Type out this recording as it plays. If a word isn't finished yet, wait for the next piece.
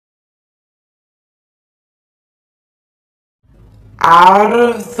Out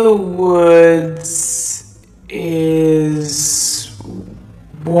of the Woods is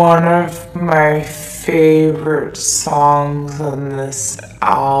one of my favorite songs on this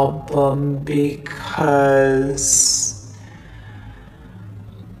album because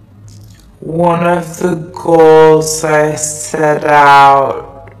one of the goals I set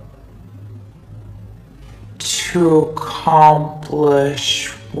out to accomplish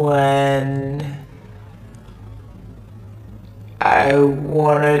when I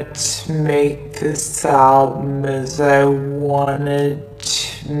wanted to make this album is I wanted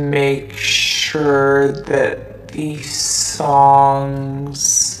to make sure that these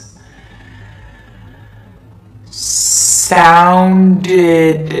songs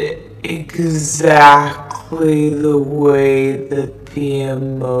sounded exactly the way that the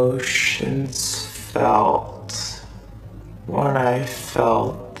emotions felt when I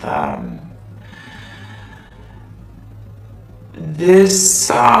felt them. This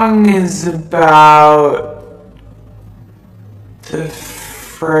song is about the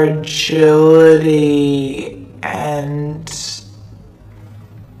fragility and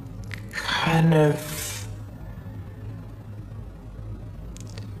kind of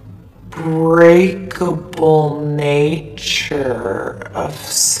breakable nature of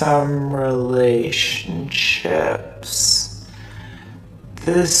some relationships.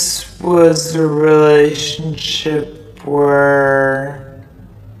 This was a relationship where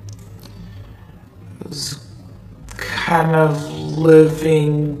I was kind of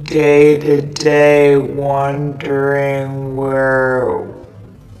living day to day, wondering where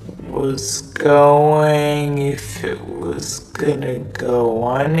it was going, if it was gonna go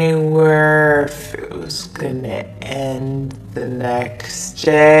anywhere, if it was gonna end the next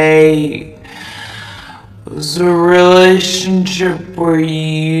day. It was a relationship where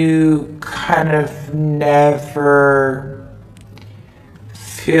you kind of never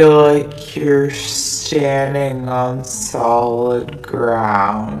feel like you're standing on solid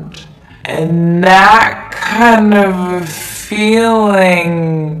ground. And that kind of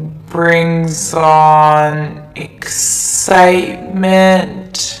feeling brings on excitement,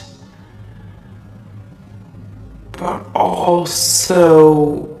 but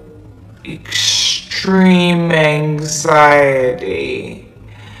also extreme anxiety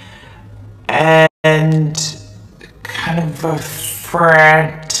and kind of a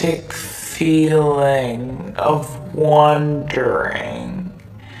frantic feeling of wondering.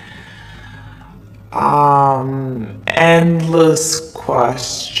 Endless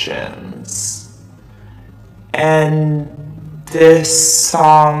questions. And this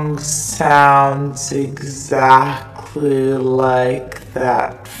song sounds exactly like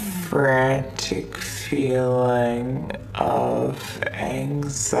that frantic feeling of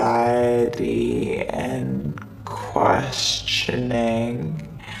anxiety and questioning.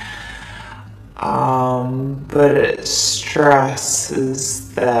 But it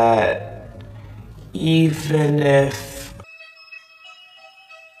stresses that even if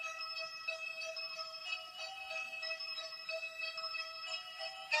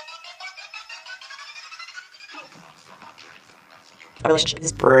a relationship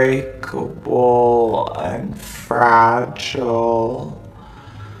is breakable and fragile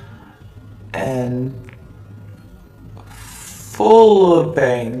and full of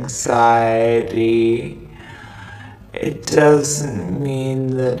anxiety, it doesn't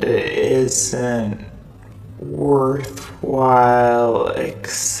mean that it isn't worthwhile,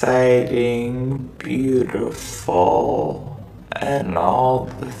 exciting, beautiful, and all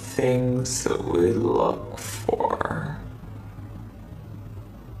the things that we look for.